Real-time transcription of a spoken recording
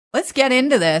Let's get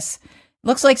into this.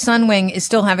 Looks like Sunwing is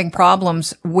still having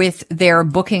problems with their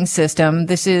booking system.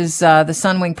 This is the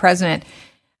Sunwing president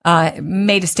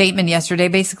made a statement yesterday,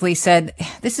 basically said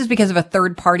this is because of a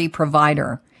third-party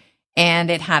provider, and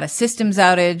it had a systems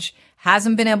outage,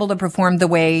 hasn't been able to perform the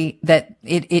way that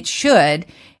it should,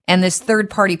 and this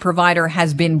third-party provider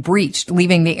has been breached,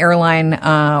 leaving the airline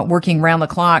working round the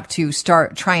clock to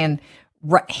try and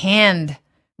hand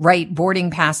write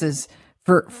boarding passes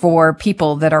for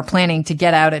people that are planning to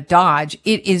get out at Dodge.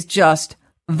 It is just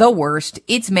the worst.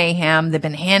 It's mayhem. They've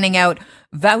been handing out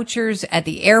vouchers at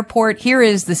the airport. Here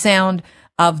is the sound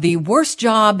of the worst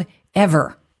job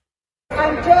ever.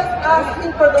 I'm just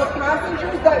asking for those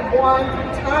passengers that want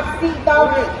taxi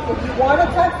vouchers. If you want a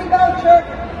taxi voucher,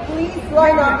 please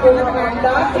line up over on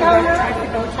that counter.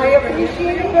 I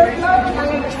appreciate it very much. I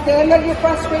understand that you're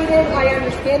frustrated. I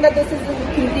understand that this is an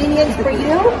inconvenience for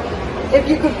you. If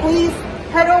you could please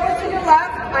head over to your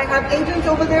left. I have agents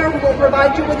over there who will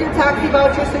provide you with your taxi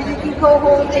voucher so you can go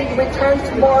home and return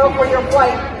tomorrow for your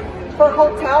flight. For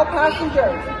hotel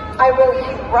passengers, I will be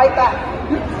right back.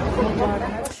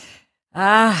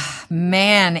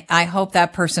 Man, I hope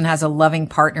that person has a loving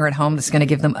partner at home that's going to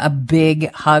give them a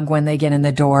big hug when they get in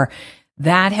the door.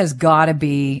 That has got to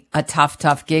be a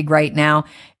tough gig right now.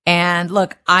 And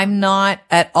look, I'm not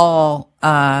at all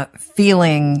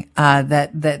feeling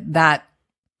that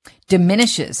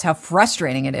diminishes how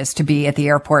frustrating it is to be at the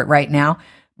airport right now.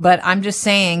 But I'm just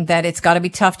saying that it's got to be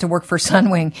tough to work for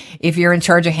Sunwing if you're in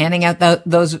charge of handing out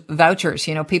those vouchers.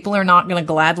 You know, people are not going to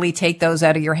gladly take those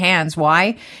out of your hands.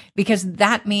 Why? Because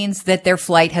that means that their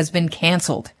flight has been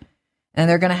canceled and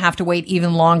they're going to have to wait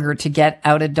even longer to get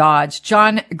out of Dodge.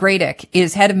 John Gradick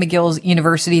is head of McGill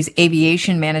University's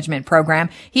aviation management program.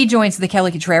 He joins the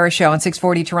Kelly Cutrera show on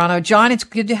 640 Toronto. John, it's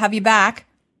good to have you back.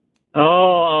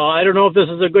 Oh, I don't know if this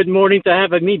is a good morning to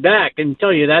have me back and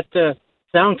tell you that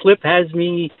sound clip has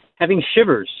me having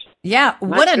shivers. Yeah,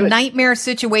 what a nightmare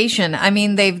situation. I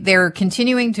mean, they're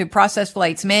continuing to process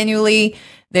flights manually.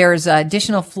 There's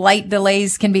additional flight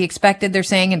delays can be expected, they're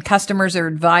saying, and customers are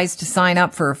advised to sign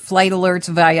up for flight alerts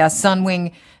via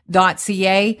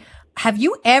sunwing.ca. Have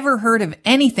you ever heard of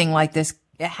anything like this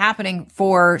happening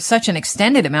for such an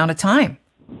extended amount of time?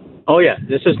 Oh yeah,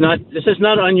 this is not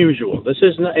unusual. This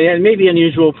is not, and maybe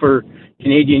unusual for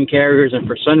Canadian carriers and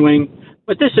for Sunwing,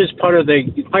 but this is part of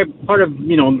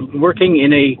working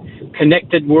in a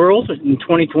connected world in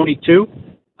 2022.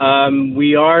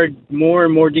 We are more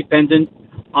and more dependent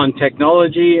on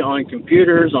technology, on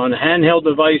computers, on handheld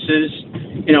devices,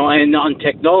 and on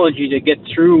technology to get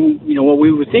through, what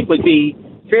we would think would be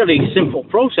fairly simple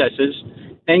processes.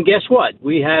 And guess what?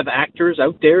 We have actors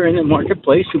out there in the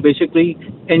marketplace who basically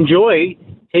enjoy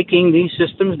taking these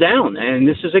systems down. And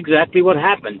this is exactly what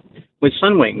happened with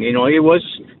Sunwing. It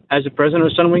was, as the president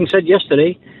of Sunwing said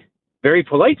yesterday, very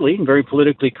politely and very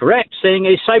politically correct, saying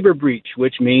a cyber breach,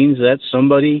 which means that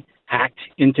somebody hacked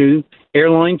into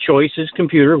Airline Choice's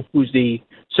computer, who's the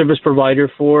service provider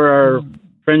for our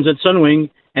friends at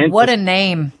Sunwing. And what a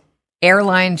name,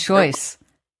 Airline Choice.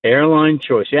 Airline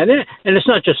Choice, yeah, and it's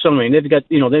not just Sunwing. They've got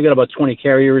about 20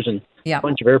 carriers and a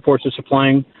bunch of airports are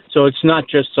supplying. So it's not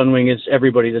just Sunwing; it's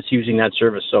everybody that's using that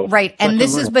service. So right, and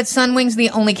but Sunwing's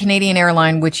the only Canadian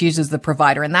airline which uses the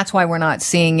provider, and that's why we're not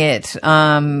seeing it,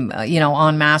 en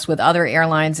masse with other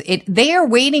airlines. They are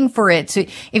waiting for it to.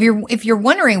 If you're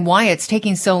wondering why it's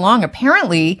taking so long,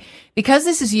 apparently because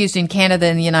this is used in Canada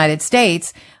and the United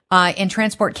States, and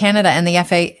Transport Canada and the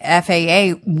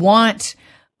FAA want.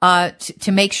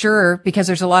 To make sure, because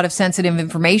there's a lot of sensitive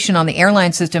information on the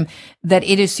airline system, that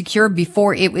it is secure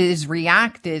before it is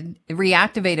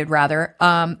reactivated rather.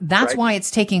 That's why it's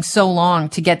taking so long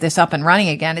to get this up and running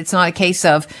again. It's not a case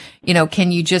of,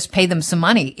 can you just pay them some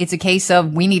money? It's a case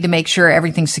of we need to make sure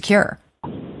everything's secure.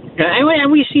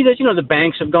 And we see that, the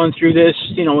banks have gone through this,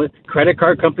 credit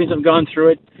card companies have gone through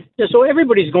it. So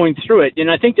everybody's going through it.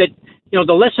 And I think that,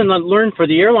 the lesson learned for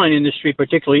the airline industry,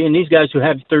 particularly, and these guys who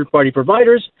have third-party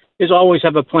providers, is always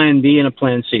have a plan B and a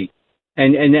plan C,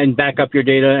 and back up your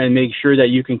data and make sure that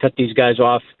you can cut these guys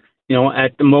off,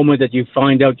 at the moment that you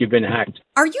find out you've been hacked.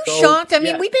 Are you shocked? I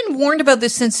mean, we've been warned about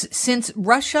this since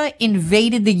Russia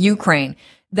invaded the Ukraine,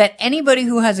 that anybody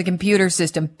who has a computer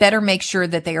system better make sure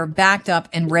that they are backed up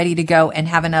and ready to go and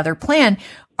have another plan.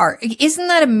 Isn't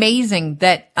that amazing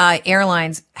that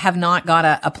airlines have not got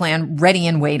a plan ready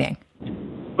and waiting?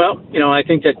 Well, I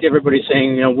think that everybody's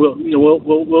saying,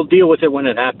 we'll deal with it when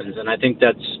it happens, and I think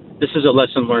this is a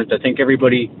lesson learned. I think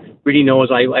everybody really knows.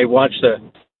 I watched a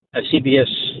CBS,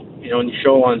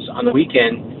 show on the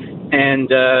weekend, and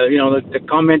the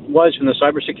comment was from the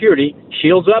cybersecurity: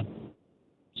 shields up,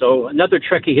 So another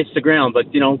Trekkie hits the ground, but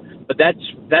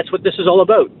that's what this is all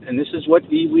about, and this is what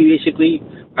we basically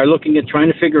are looking at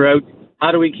trying to figure out.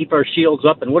 How do we keep our shields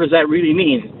up, and what does that really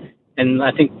mean? And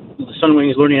I think Sunwing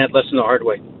is learning that lesson the hard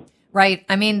way. Right.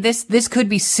 I mean, this could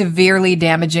be severely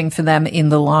damaging for them in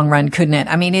the long run, couldn't it?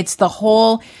 I mean, it's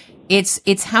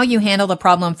how you handle the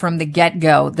problem from the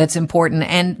get-go that's important,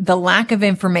 and the lack of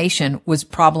information was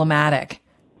problematic.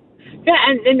 Yeah,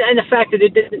 and the fact that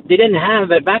they didn't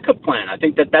have a backup plan. I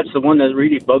think that's the one that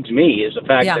really bugs me, is the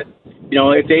fact that,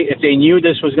 if they knew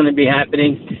this was going to be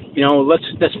happening,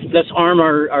 let's arm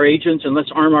our agents and let's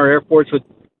arm our airports with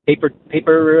paper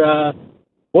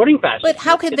boarding passes. But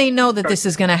how could they know that this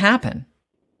is going to happen?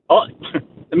 Oh,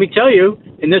 let me tell you,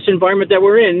 in this environment that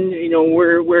we're in,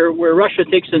 where Russia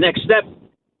takes the next step,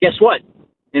 guess what?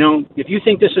 If you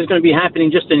think this is going to be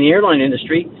happening just in the airline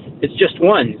industry, it's just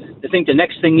one. I think the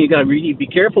next thing you got to really be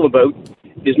careful about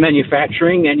is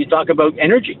manufacturing, and you talk about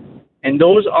energy. And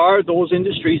those are those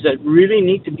industries that really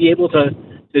need to be able to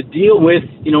deal with,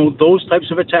 those types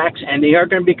of attacks, and they are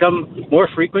going to become more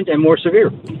frequent and more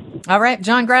severe. All right.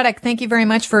 John Graddick, thank you very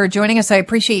much for joining us. I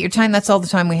appreciate your time. That's all the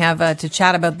time we have to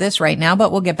chat about this right now,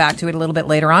 but we'll get back to it a little bit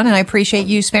later on, and I appreciate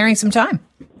you sparing some time.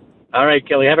 All right,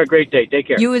 Kelly. Have a great day. Take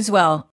care. You as well.